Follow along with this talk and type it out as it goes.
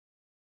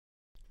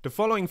The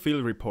following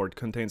field report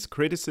contains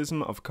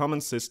criticism of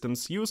common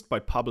systems used by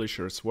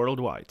publishers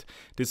worldwide.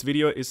 This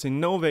video is in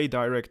no way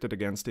directed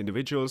against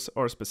individuals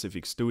or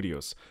specific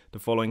studios. The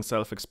following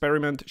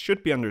self-experiment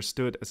should be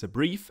understood as a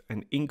brief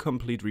and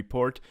incomplete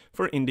report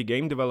for indie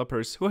game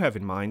developers who have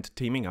in mind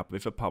teaming up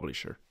with a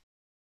publisher.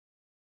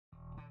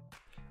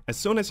 As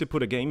soon as you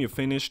put a game you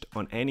finished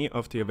on any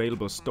of the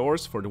available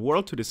stores for the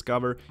world to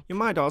discover, you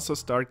might also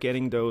start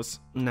getting those,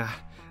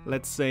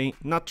 let's say,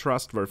 not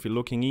trustworthy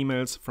looking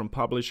emails from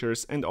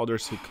publishers and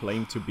others who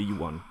claim to be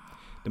one.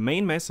 The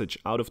main message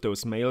out of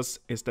those mails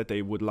is that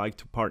they would like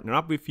to partner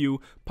up with you,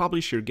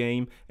 publish your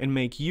game, and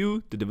make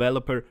you, the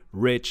developer,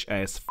 rich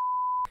as f***.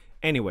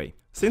 Anyway,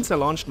 since I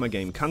launched my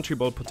game Country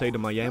Boiled Potato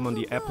Mayhem on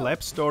the Apple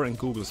App Store and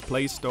Google's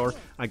Play Store,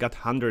 I got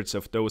hundreds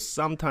of those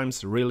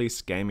sometimes really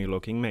scammy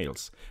looking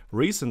mails.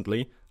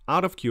 Recently,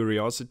 out of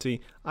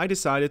curiosity, I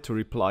decided to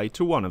reply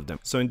to one of them.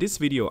 So in this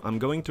video I'm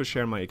going to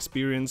share my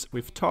experience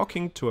with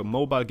talking to a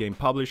mobile game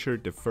publisher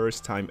the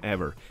first time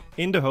ever,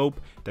 in the hope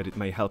that it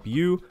may help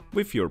you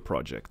with your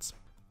projects.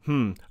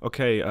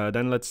 Okay,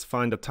 then let's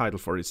find a title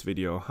for this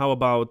video. How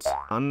about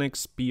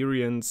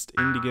Unexperienced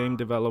Indie Game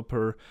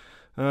Developer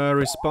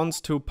responds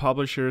to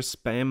publisher's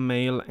spam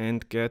mail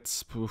and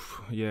gets...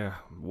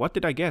 what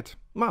did I get?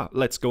 Well,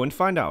 let's go and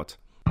find out.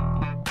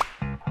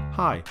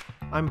 Hi,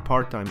 I'm a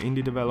part-time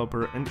indie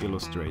developer and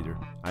illustrator.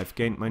 I've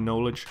gained my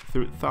knowledge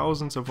through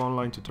thousands of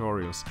online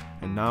tutorials,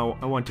 and now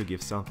I want to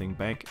give something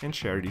back and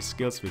share these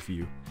skills with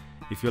you.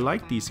 If you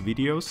like these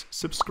videos,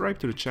 subscribe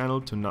to the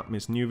channel to not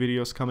miss new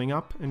videos coming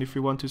up, and if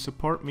you want to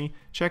support me,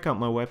 check out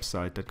my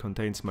website that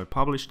contains my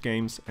published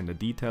games and a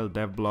detailed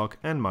dev blog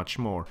and much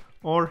more,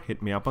 or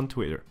hit me up on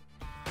Twitter.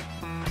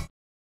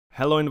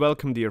 Hello and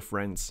welcome, dear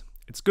friends.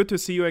 It's good to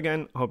see you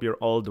again, hope you're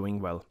all doing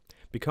well.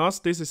 Because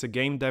this is a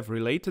game dev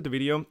related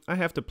video, I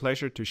have the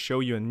pleasure to show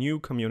you a new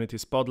community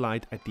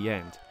spotlight at the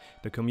end.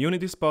 The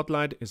community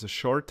spotlight is a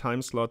short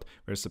time slot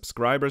where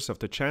subscribers of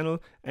the channel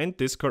and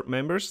Discord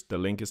members, the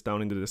link is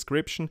down in the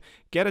description,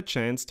 get a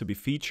chance to be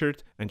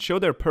featured and show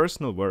their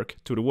personal work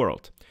to the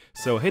world.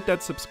 So hit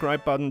that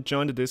subscribe button,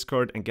 join the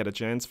Discord and get a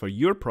chance for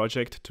your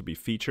project to be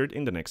featured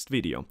in the next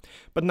video.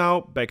 But now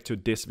back to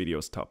this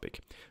video's topic.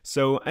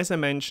 So as I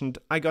mentioned,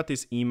 I got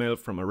this email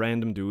from a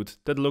random dude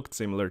that looked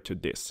similar to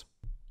this.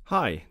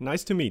 Hi,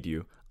 nice to meet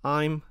you.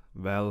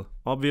 Well,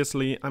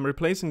 obviously, I'm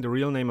replacing the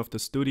real name of the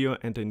studio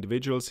and the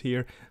individuals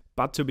here,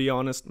 but to be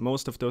honest,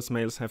 most of those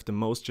mails have the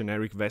most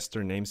generic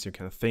Western names you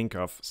can think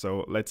of,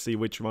 so let's see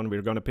which one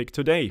we're gonna pick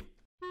today.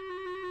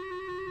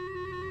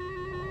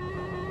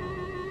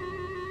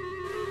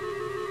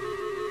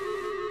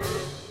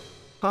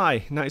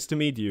 Hi, nice to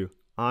meet you.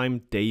 I'm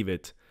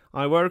David.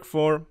 I work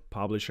for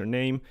publisher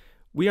name.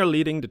 We are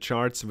leading the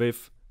charts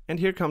with... And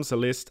here comes a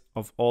list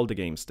of all the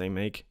games they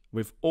make,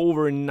 with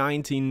over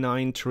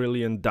 99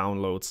 trillion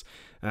downloads.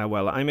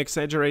 Well, I'm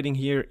exaggerating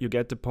here, you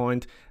get the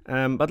point,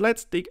 but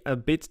let's dig a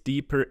bit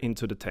deeper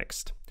into the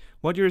text.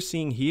 What you're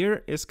seeing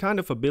here is kind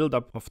of a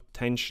build-up of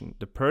tension.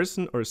 The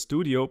person or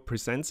studio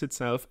presents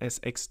itself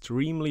as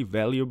extremely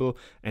valuable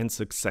and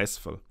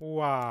successful.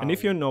 Wow. And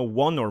if you know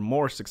one or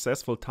more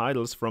successful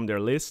titles from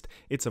their list,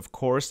 it's of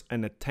course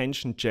an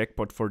attention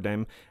jackpot for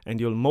them, and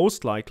you'll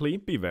most likely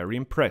be very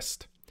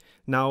impressed.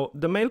 Now,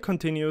 the mail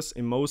continues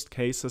in most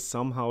cases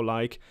somehow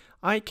like,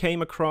 I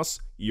came across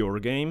your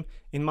game,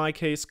 in my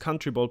case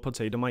Country Boiled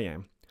Potato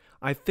Mayhem.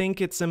 I think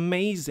it's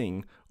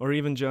amazing, or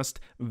even just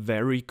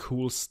very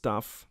cool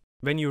stuff.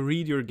 When you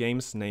read your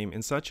game's name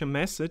in such a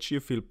message, you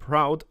feel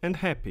proud and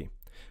happy.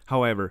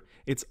 However,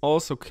 it's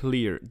also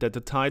clear that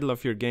the title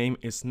of your game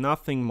is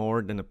nothing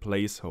more than a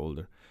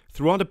placeholder.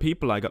 Through other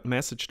people I got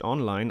messaged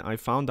online, I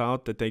found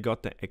out that they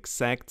got the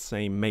exact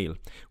same mail,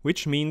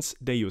 which means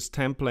they use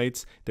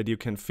templates that you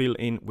can fill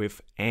in with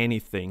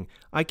anything.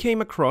 I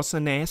came across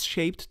an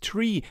ass-shaped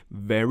tree.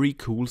 Very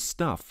cool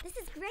stuff. This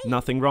is great.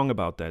 Nothing wrong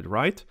about that,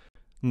 right?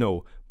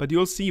 No, but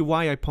you'll see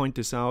why I point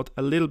this out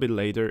a little bit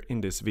later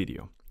in this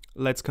video.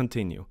 Let's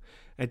continue.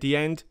 At the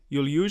end,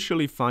 you'll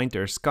usually find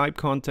their Skype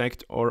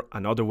contact or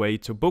another way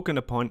to book an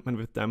appointment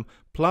with them,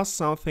 plus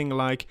something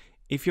like,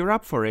 if you're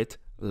up for it,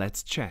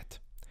 let's chat.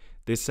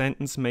 This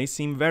sentence may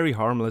seem very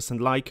harmless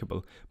and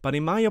likable, but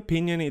in my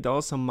opinion it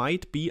also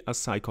might be a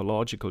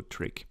psychological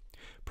trick.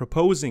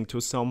 Proposing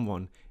to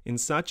someone in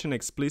such an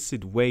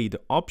explicit way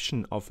the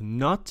option of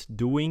not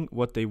doing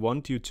what they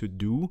want you to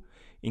do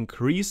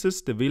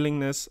increases the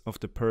willingness of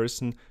the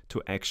person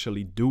to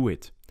actually do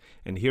it.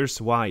 And here's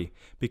why.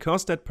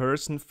 Because that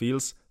person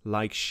feels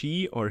like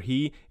she or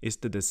he is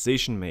the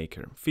decision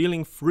maker.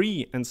 Feeling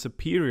free and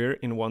superior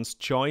in one's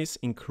choice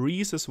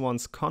increases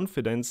one's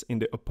confidence in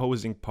the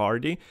opposing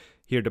party,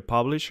 here the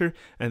publisher,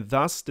 and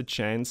thus the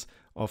chance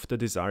of the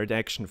desired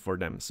action for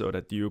them, so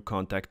that you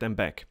contact them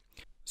back.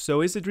 So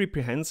is it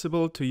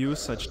reprehensible to use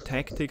such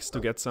tactics to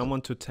get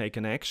someone to take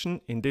an action,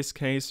 in this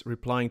case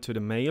replying to the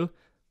mail?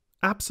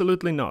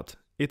 Absolutely not.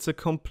 It's a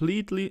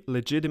completely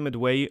legitimate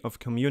way of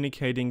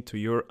communicating to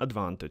your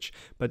advantage,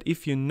 but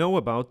if you know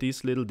about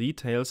these little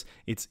details,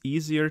 it's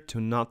easier to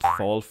not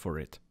fall for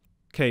it.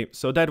 Okay,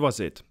 so that was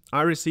it.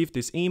 I received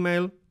this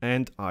email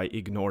and I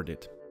ignored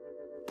it.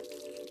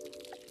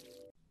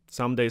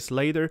 Some days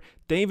later,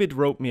 David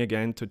wrote me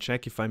again to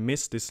check if I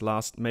missed this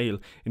last mail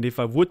and if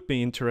I would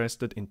be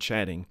interested in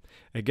chatting.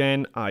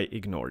 Again, I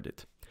ignored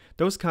it.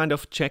 Those kind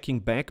of checking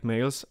back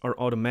mails are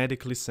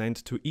automatically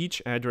sent to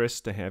each address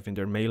they have in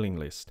their mailing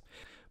list.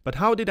 But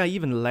how did I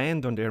even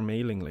land on their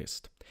mailing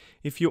list?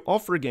 If you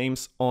offer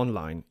games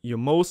online, you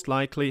most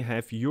likely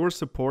have your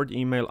support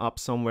email up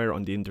somewhere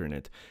on the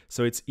internet,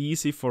 so it's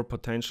easy for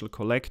potential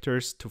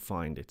collectors to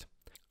find it.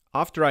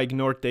 After I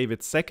ignored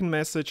David's second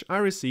message, I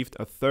received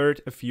a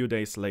third a few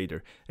days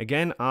later,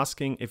 again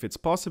asking if it's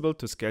possible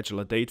to schedule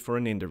a date for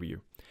an interview.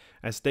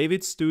 As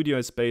David's studio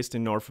is based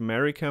in North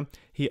America,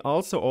 he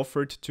also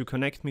offered to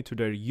connect me to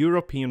their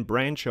European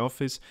branch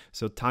office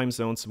so time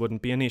zones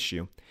wouldn't be an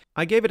issue.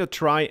 I gave it a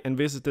try and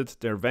visited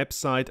their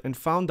website and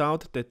found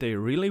out that they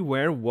really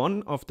were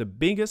one of the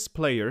biggest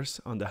players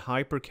on the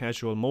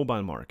hyper-casual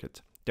mobile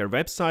market. Their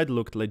website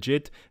looked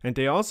legit and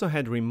they also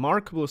had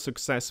remarkable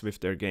success with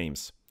their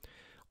games.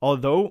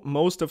 Although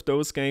most of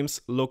those games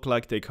look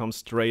like they come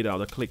straight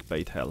out of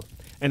clickbait hell.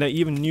 And I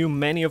even knew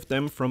many of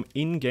them from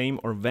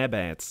in-game or web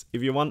ads.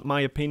 If you want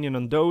my opinion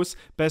on those,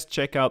 best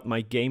check out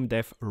my game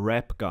dev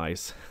rap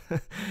guys.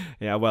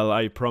 Yeah, well,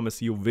 I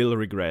promise you will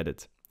regret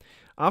it.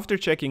 After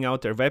checking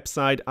out their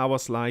website, I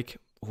was like,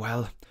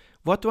 well,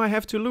 what do I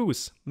have to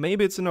lose?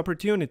 Maybe it's an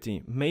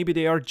opportunity. Maybe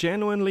they are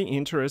genuinely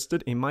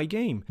interested in my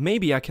game.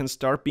 Maybe I can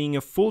start being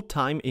a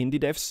full-time indie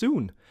dev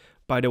soon.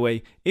 By the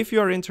way, if you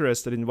are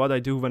interested in what I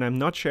do when I'm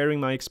not sharing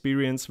my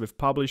experience with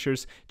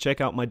publishers, check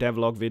out my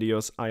devlog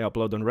videos I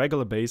upload on a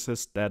regular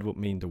basis. That would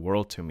mean the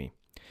world to me.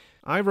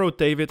 I wrote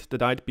David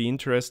that I'd be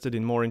interested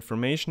in more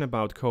information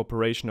about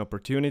cooperation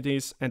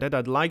opportunities and that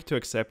I'd like to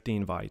accept the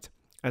invite.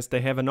 As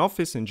they have an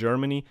office in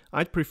Germany,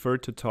 I'd prefer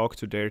to talk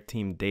to their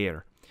team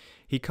there.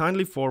 He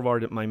kindly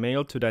forwarded my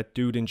mail to that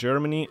dude in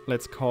Germany,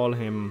 let's call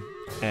him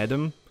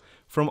Adam.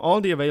 From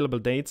all the available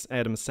dates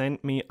Adam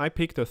sent me, I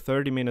picked a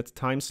 30-minute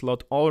time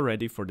slot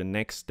already for the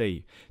next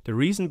day. The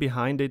reason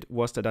behind it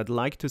was that I'd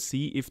like to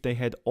see if they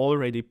had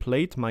already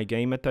played my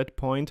game at that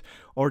point,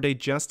 or they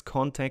just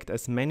contact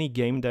as many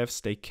game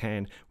devs they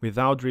can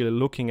without really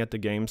looking at the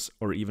games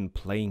or even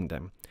playing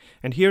them.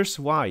 And here's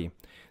why.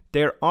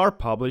 There are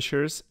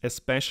publishers,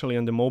 especially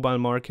on the mobile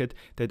market,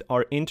 that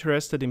are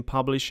interested in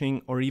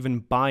publishing or even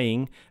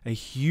buying a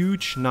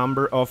huge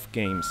number of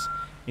games,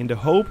 in the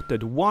hope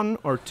that one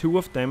or two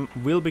of them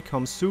will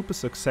become super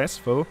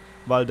successful,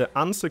 while the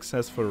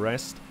unsuccessful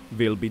rest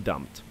will be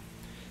dumped.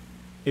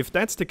 If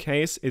that's the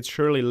case, it's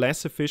surely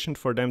less efficient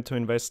for them to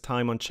invest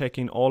time on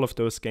checking all of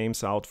those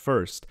games out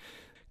first.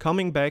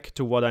 Coming back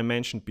to what I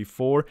mentioned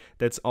before,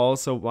 that's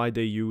also why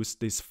they use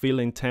these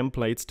fill-in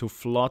templates to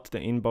flood the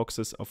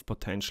inboxes of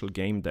potential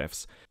game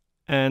devs.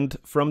 And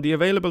from the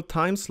available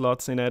time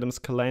slots in Adam's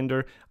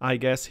calendar, I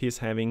guess he's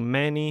having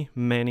many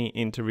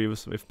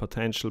interviews with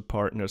potential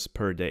partners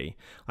per day.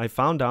 I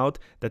found out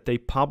that they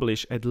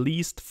publish at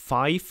least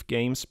 5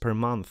 games per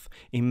month.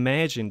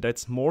 Imagine,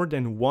 that's more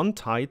than 1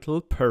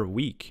 title per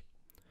week.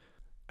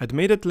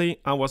 Admittedly,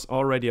 I was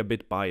already a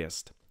bit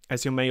biased.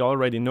 As you may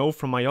already know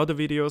from my other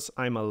videos,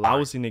 I'm a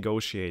lousy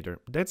negotiator.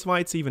 That's why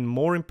it's even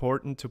more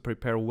important to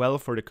prepare well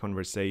for the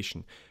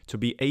conversation, to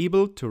be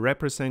able to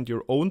represent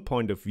your own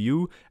point of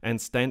view and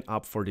stand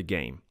up for the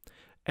game.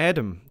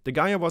 Adam, the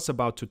guy I was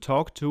about to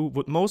talk to,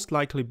 would most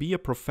likely be a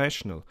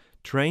professional,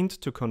 trained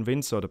to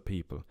convince other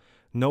people.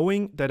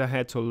 Knowing that I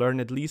had to learn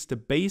at least the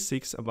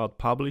basics about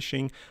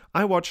publishing,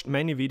 I watched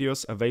many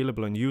videos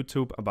available on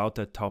YouTube about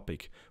that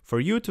topic. For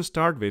you to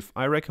start with,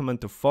 I recommend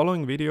the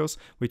following videos,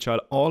 which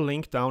I'll all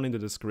link down in the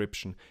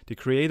description. The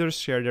creators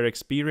share their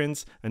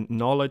experience and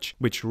knowledge,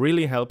 which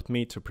really helped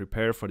me to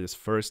prepare for this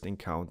first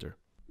encounter.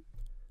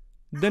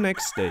 The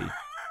next day.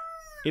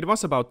 It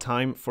was about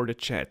time for the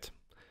chat,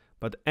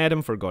 but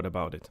Adam forgot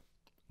about it.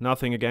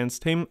 Nothing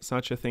against him,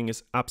 such a thing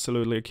is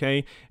absolutely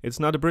okay. It's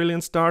not a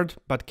brilliant start,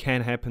 but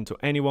can happen to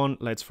anyone,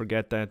 let's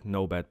forget that,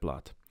 no bad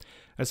blood.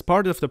 As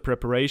part of the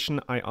preparation,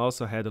 I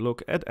also had a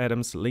look at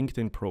Adam's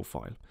LinkedIn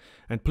profile.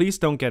 And please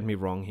don't get me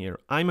wrong here,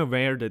 I'm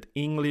aware that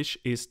English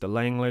is the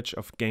language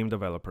of game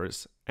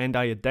developers, and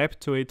I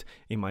adapt to it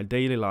in my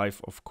daily life,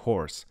 of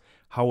course.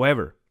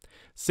 However,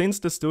 since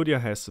the studio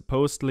has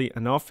supposedly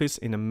an office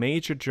in a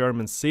major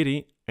German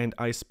city, and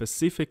I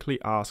specifically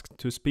asked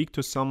to speak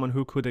to someone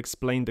who could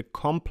explain the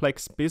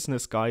complex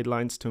business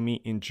guidelines to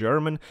me in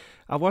German,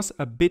 I was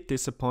a bit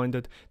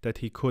disappointed that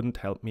he couldn't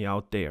help me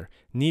out there.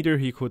 Neither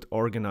he could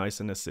organize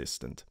an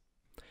assistant.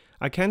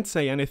 I can't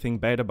say anything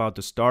bad about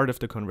the start of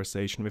the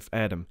conversation with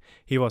Adam.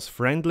 He was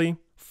friendly,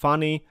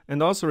 funny,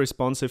 and also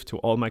responsive to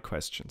all my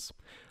questions.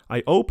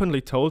 I openly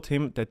told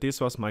him that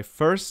this was my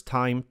first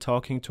time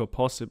talking to a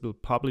possible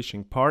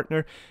publishing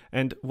partner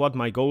and what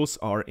my goals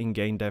are in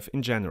game dev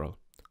in general.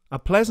 A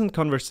pleasant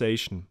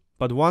conversation,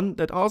 but one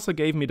that also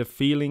gave me the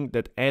feeling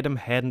that Adam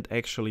hadn't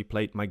actually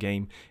played my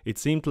game. It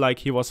seemed like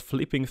he was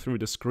flipping through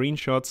the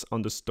screenshots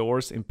on the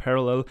stores in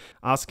parallel,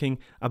 asking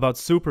about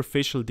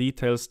superficial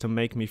details to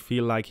make me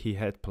feel like he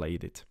had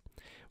played it.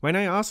 When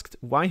I asked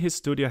why his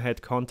studio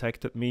had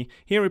contacted me,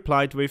 he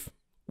replied with,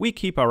 "We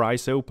keep our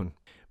eyes open."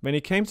 When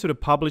it came to the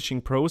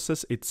publishing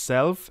process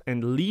itself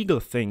and legal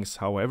things,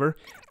 however,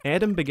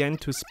 Adam began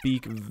to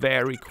speak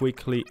very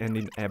quickly and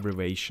in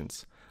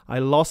abbreviations. I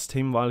lost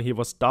him while he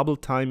was double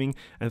timing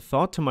and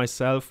thought to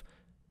myself,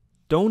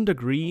 don't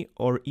agree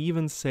or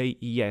even say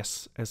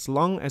yes as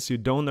long as you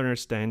don't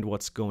understand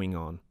what's going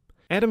on.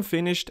 Adam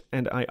finished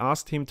and I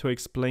asked him to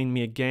explain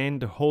me again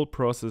the whole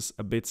process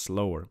a bit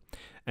slower.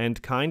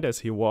 And kind as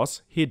he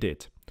was, he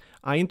did.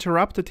 I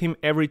interrupted him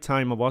every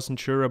time I wasn't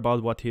sure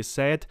about what he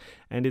said,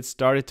 and it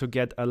started to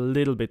get a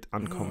little bit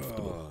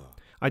uncomfortable.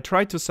 I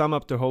tried to sum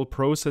up the whole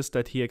process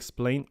that he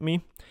explained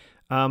me,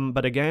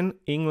 but again,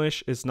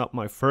 English is not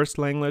my first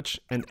language,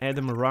 and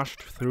Adam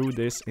rushed through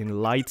this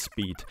in light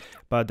speed.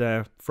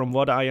 But from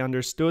what I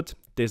understood,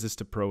 this is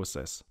the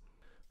process.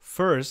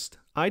 First,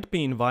 I'd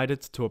be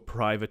invited to a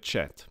private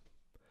chat.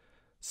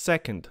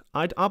 Second,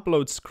 I'd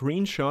upload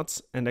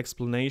screenshots and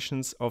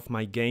explanations of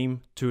my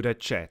game to that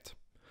chat.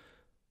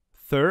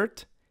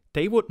 Third,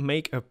 they would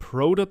make a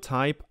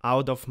prototype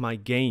out of my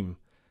game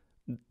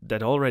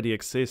that already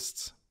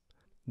exists.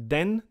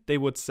 Then they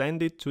would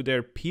send it to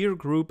their peer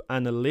group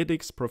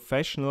analytics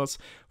professionals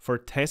for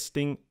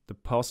testing the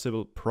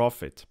possible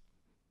profit.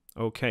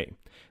 Okay,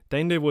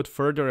 then they would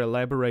further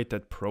elaborate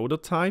that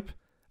prototype,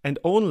 and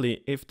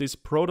only if this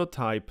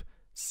prototype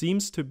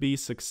seems to be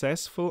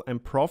successful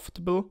and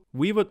profitable,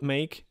 we would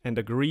make and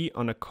agree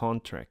on a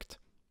contract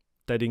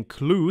that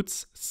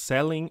includes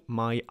selling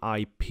my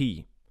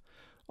IP.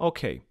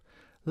 Okay,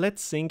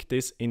 let's sink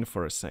this in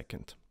for a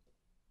second.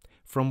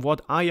 From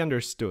what I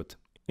understood,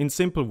 in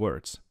simple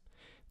words,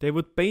 they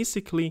would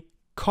basically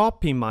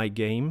copy my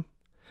game,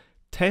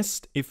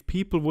 test if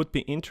people would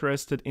be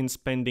interested in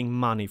spending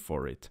money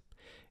for it.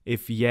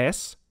 If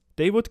yes,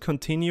 they would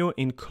continue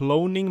in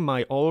cloning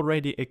my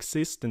already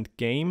existent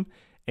game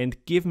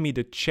and give me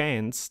the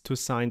chance to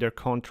sign their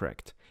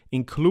contract,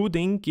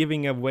 including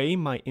giving away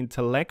my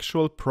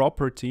intellectual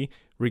property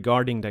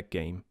regarding that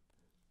game.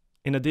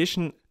 In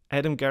addition,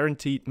 Adam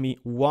guaranteed me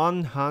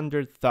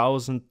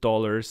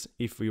 $100,000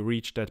 if we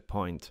reach that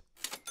point.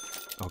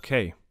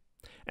 Okay,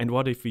 and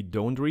what if we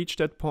don't reach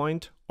that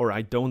point, or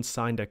I don't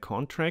sign that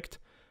contract?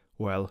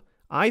 Well,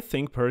 I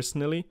think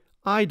personally,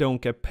 I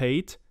don't get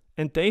paid,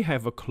 and they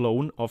have a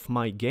clone of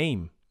my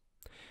game.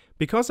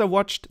 Because I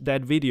watched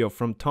that video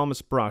from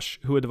Thomas Brush,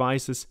 who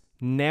advises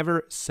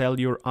never sell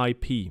your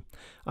IP,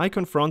 I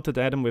confronted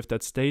Adam with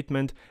that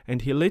statement,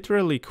 and he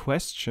literally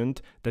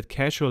questioned that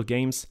casual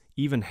games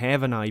even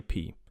have an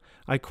IP.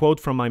 I quote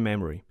from my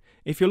memory.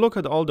 If you look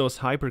at all those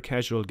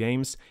hyper-casual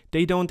games,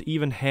 they don't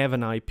even have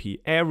an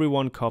IP.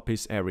 Everyone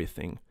copies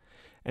everything.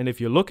 And if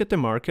you look at the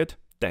market,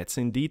 that's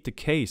indeed the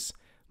case.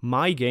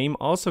 My game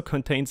also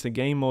contains a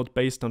game mode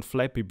based on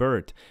Flappy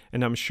Bird,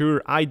 and I'm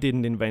sure I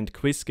didn't invent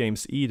quiz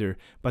games either,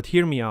 but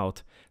hear me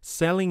out.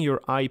 Selling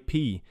your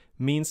IP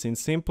means in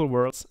simple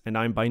words, and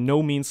I'm by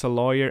no means a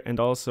lawyer, and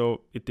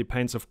also it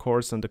depends of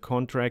course on the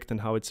contract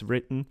and how it's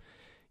written,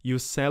 you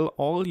sell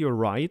all your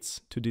rights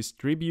to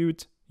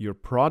distribute your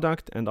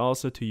product and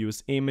also to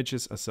use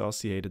images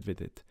associated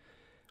with it.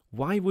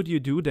 Why would you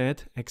do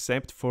that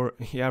except for,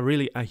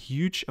 really a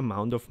huge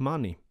amount of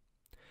money?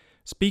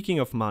 Speaking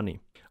of money,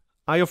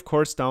 I of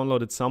course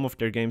downloaded some of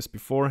their games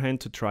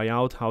beforehand to try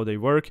out how they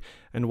work,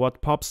 and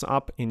what pops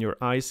up in your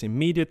eyes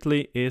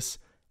immediately is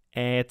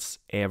ads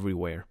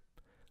everywhere.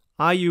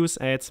 I use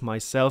ads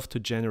myself to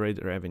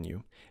generate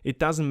revenue. It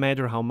doesn't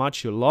matter how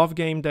much you love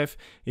game dev,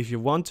 if you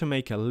want to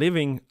make a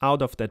living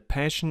out of that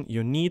passion,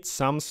 you need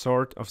some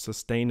sort of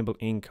sustainable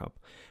income.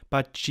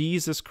 But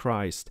Jesus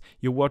Christ,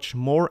 you watch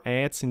more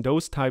ads in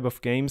those type of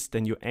games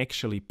than you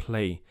actually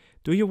play.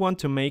 Do you want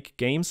to make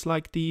games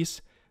like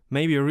these?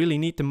 Maybe you really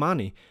need the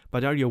money,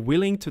 but are you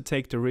willing to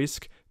take the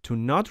risk to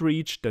not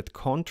reach that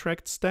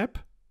contract step?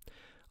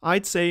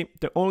 I'd say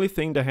the only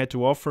thing they had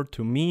to offer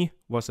to me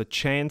was a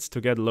chance to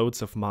get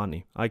loads of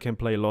money. I can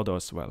play Lotto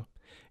as well.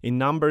 In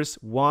numbers,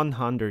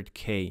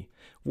 100k.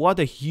 What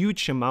a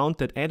huge amount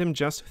that Adam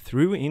just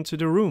threw into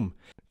the room.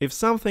 If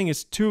something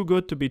is too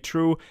good to be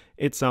true,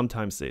 it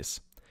sometimes is.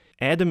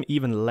 Adam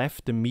even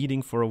left the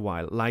meeting for a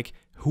while. Like,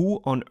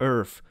 who on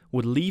earth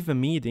would leave a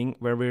meeting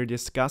where we're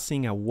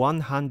discussing a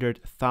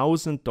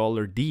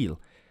 $100,000 deal?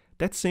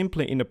 That's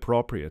simply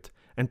inappropriate.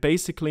 And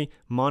basically,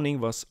 money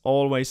was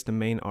always the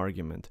main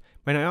argument.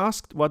 When I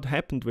asked what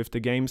happened with the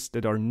games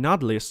that are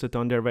not listed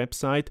on their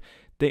website,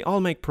 they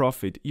all make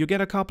profit. You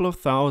get a couple of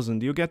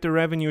thousand, you get the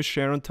revenue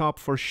share on top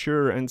for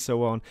sure, and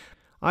so on.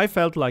 I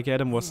felt like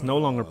Adam was no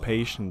longer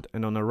patient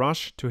and on a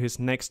rush to his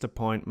next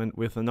appointment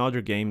with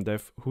another game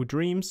dev who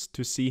dreams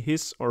to see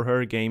his or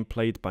her game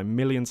played by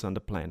millions on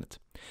the planet.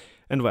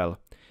 And well,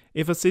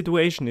 if a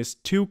situation is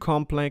too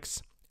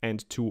complex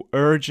and too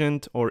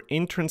urgent or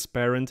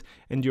intransparent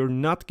and you're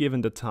not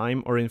given the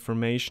time or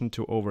information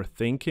to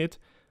overthink it,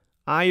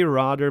 I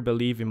rather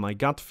believe in my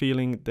gut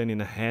feeling than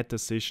in a head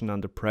decision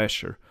under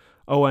pressure.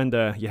 Oh, and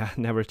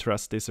never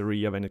trust this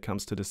area when it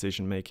comes to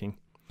decision making.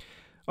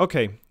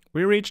 Okay,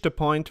 we reached a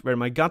point where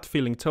my gut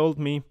feeling told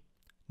me,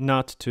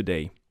 not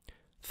today.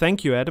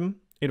 Thank you, Adam.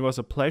 It was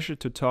a pleasure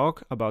to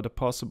talk about a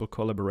possible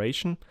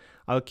collaboration.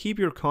 I'll keep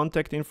your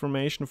contact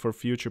information for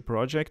future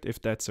project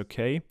if that's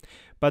okay,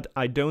 but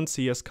I don't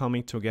see us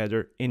coming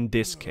together in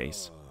this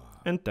case.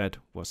 And that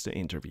was the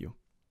interview.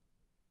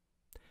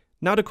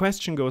 Now the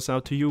question goes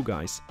out to you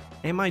guys.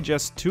 Am I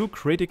just too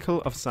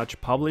critical of such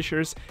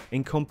publishers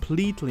and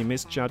completely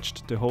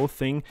misjudged the whole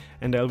thing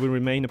and I will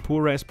remain a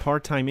poor-ass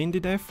part-time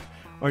indie dev?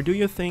 Or do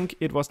you think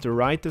it was the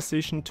right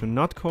decision to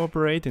not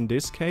cooperate in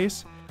this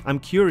case? I'm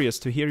curious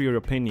to hear your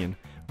opinion.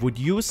 Would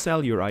you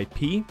sell your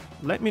IP?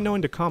 Let me know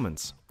in the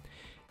comments.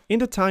 In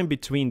the time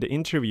between the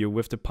interview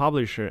with the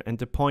publisher and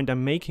the point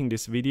I'm making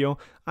this video,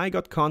 I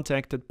got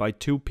contacted by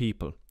 2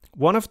 people.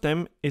 One of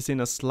them is in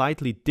a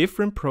slightly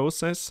different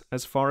process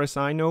as far as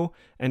I know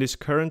and is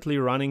currently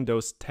running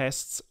those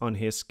tests on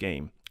his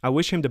game. I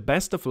wish him the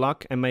best of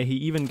luck and may he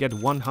even get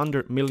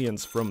 100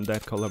 millions from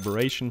that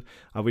collaboration.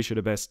 I wish you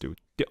the best, dude.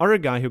 The other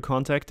guy who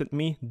contacted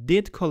me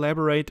did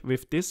collaborate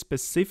with this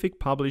specific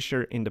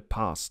publisher in the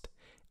past.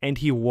 And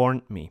he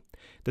warned me.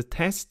 The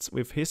tests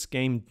with his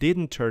game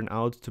didn't turn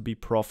out to be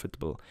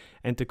profitable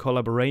and the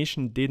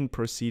collaboration didn't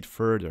proceed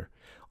further.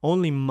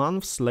 Only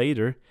months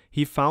later,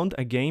 he found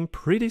a game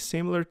pretty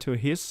similar to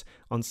his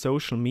on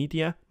social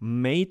media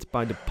made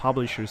by the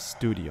publisher's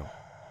studio.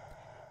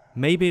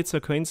 Maybe it's a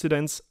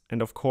coincidence,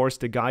 and of course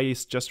the guy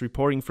is just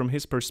reporting from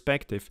his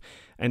perspective,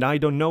 and I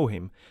don't know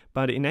him,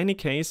 but in any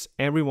case,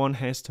 everyone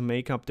has to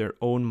make up their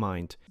own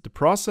mind. The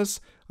process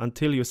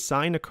until you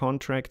sign a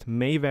contract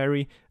may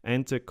vary,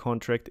 and the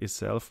contract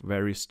itself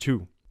varies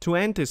too. To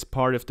end this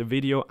part of the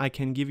video, I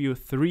can give you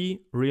 3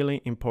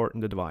 really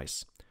important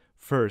advice.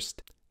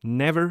 First,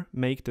 never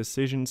make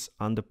decisions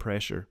under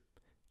pressure.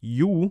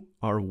 You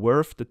are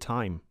worth the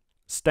time.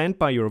 Stand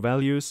by your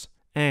values,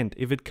 and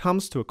if it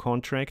comes to a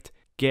contract,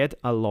 get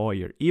a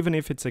lawyer, even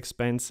if it's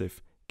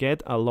expensive.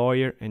 Get a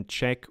lawyer and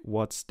check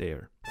what's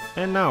there.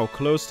 And now,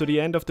 close to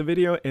the end of the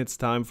video, it's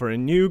time for a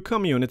new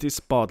community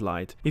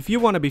spotlight. If you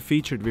want to be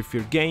featured with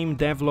your game,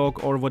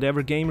 devlog or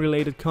whatever game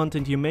related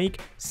content you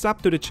make,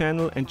 sub to the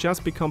channel and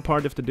just become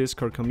part of the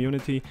Discord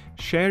community,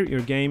 share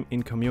your game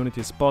in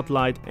community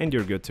spotlight and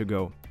you're good to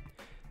go.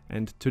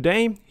 And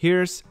today,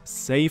 here's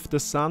Save the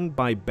Sun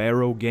by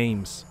Barrow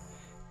Games.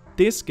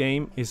 This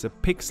game is a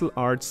pixel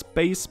art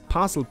space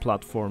puzzle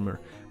platformer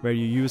where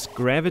you use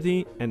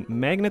gravity and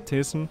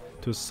magnetism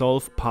to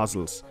solve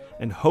puzzles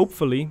and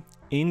hopefully,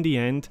 in the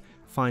end,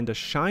 find a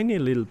shiny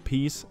little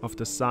piece of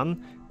the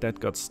sun that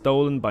got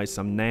stolen by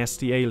some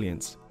nasty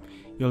aliens.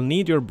 You'll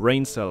need your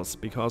brain cells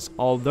because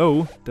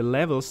although the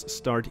levels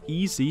start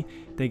easy,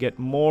 they get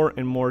more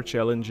and more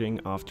challenging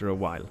after a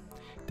while.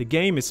 The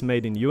game is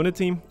made in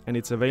Unity and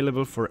it's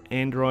available for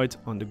Android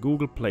on the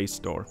Google Play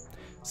Store.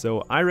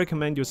 So I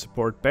recommend you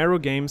support Barrow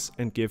Games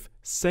and give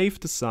Save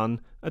the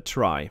Sun a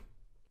try.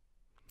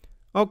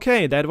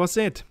 Okay, that was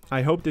it.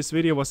 I hope this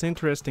video was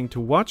interesting to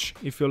watch.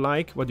 If you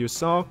like what you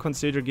saw,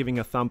 consider giving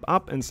a thumb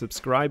up and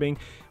subscribing,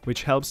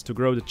 which helps to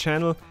grow the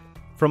channel.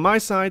 From my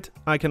side,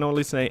 I can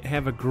only say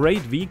have a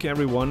great week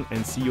everyone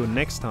and see you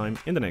next time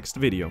in the next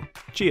video.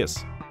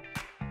 Cheers!